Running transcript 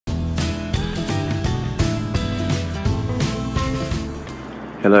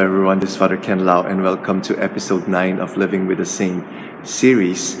Hello everyone, this is Father Ken Lau and welcome to episode 9 of Living with a Saint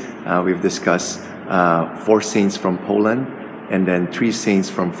series. We've discussed 4 saints from Poland and then 3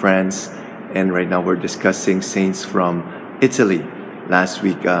 saints from France, and right now we're discussing saints from Italy. Last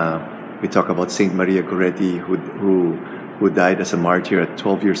week we talked about Saint Maria Goretti who died as a martyr at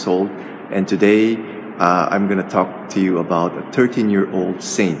 12 years old, and today I'm going to talk to you about a 13-year-old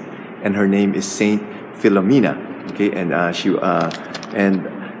saint, and her name is Saint Philomena. Okay, and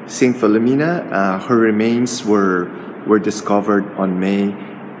Saint Philomena, her remains were discovered on May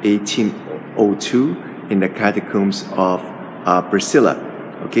 1802 in the catacombs of Priscilla.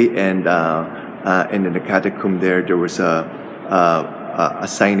 Okay, and in the catacomb there was a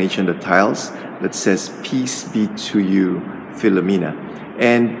signage on the tiles that says "Peace be to you, Philomena."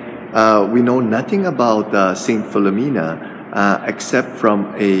 And we know nothing about Saint Philomena except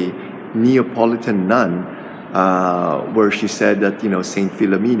from a Neapolitan nun. Where she said that Saint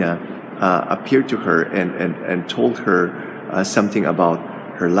Philomena appeared to her and told her something about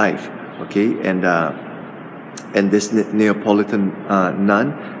her life. Okay, and this Neapolitan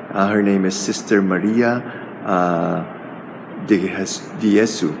nun, her name is Sister Maria de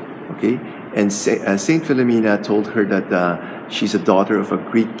Jesus. Okay, and Saint Philomena told her that she's a daughter of a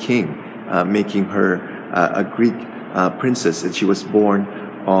Greek king, making her a Greek princess, and she was born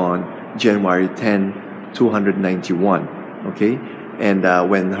on January 10, 291. Okay, and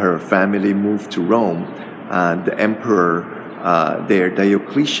when her family moved to Rome, the emperor there,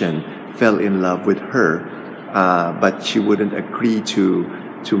 Diocletian, fell in love with her, but she wouldn't agree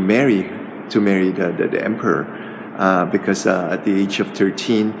to marry the emperor because at the age of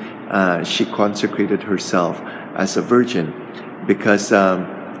 13 she consecrated herself as a virgin. Because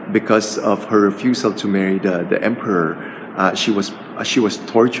of her refusal to marry the emperor, she was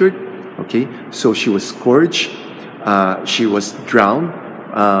tortured. Okay, so she was scourged, she was drowned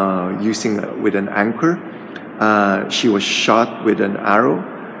with an anchor, she was shot with an arrow,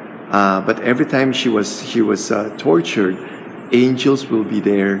 but every time she was tortured, angels will be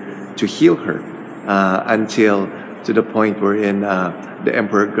there to heal her until to the point wherein the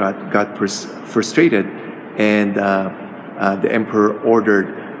emperor got frustrated, and the emperor ordered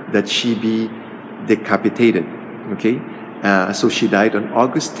that she be decapitated. Okay, so she died on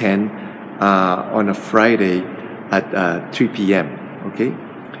August 10 on a Friday at 3 p.m. Okay,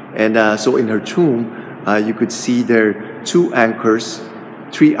 and so in her tomb you could see there 2 anchors,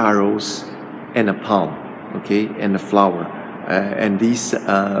 3 arrows, and a palm. Okay, and a flower, and these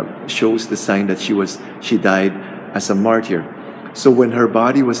shows the sign that she died as a martyr. So when her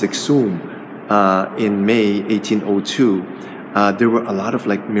body was exhumed in May 1802, there were a lot of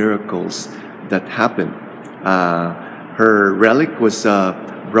miracles that happened. Her relic was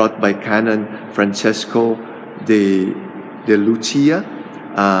brought by Canon Francesco de Lucia,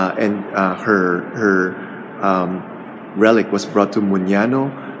 and her relic was brought to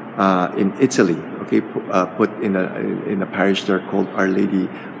Mugnano in Italy. Okay, put in a parish there called Our Lady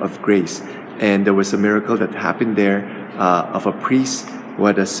of Grace, and there was a miracle that happened there of a priest who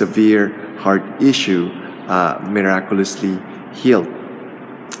had a severe heart issue miraculously healed.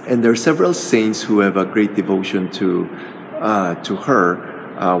 And there are several saints who have a great devotion to her.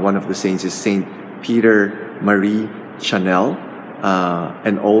 One of the saints is Saint Peter Marie Chanel,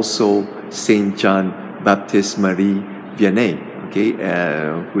 and also Saint John Baptiste Marie Vianney. Okay,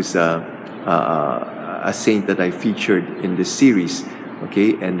 who's a saint that I featured in this series.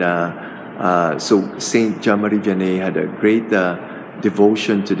 Okay, and so Saint John Marie Vianney had a great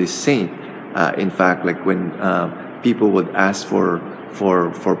devotion to this saint. In fact, when people would ask for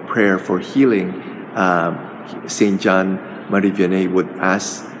prayer for healing, Saint John Marie Vianney would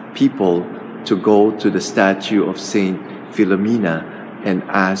ask people to go to the statue of Saint Philomena and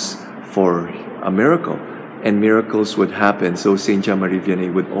ask for a miracle, and miracles would happen. So Saint John Marie Vianney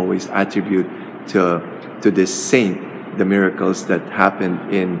would always attribute to this saint the miracles that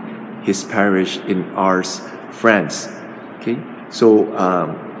happened in his parish in Ars, France. Okay, so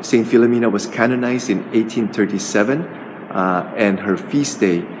Saint Philomena was canonized in 1837, and her feast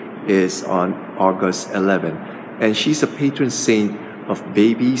day is on August 11. And she's a patron saint of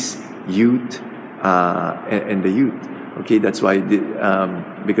babies, youth, and the youth. Okay, that's why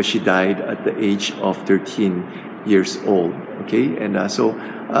because she died at the age of 13 years old. Okay, and so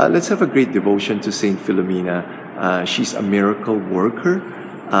let's have a great devotion to Saint Philomena. She's a miracle worker,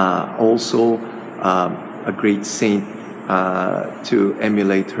 also a great saint to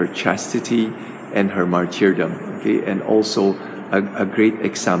emulate her chastity and her martyrdom. Okay, and also a great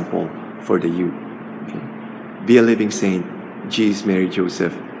example for the youth. Okay. Be a living saint. Jesus, Mary,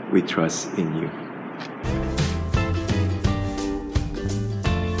 Joseph, we trust in you.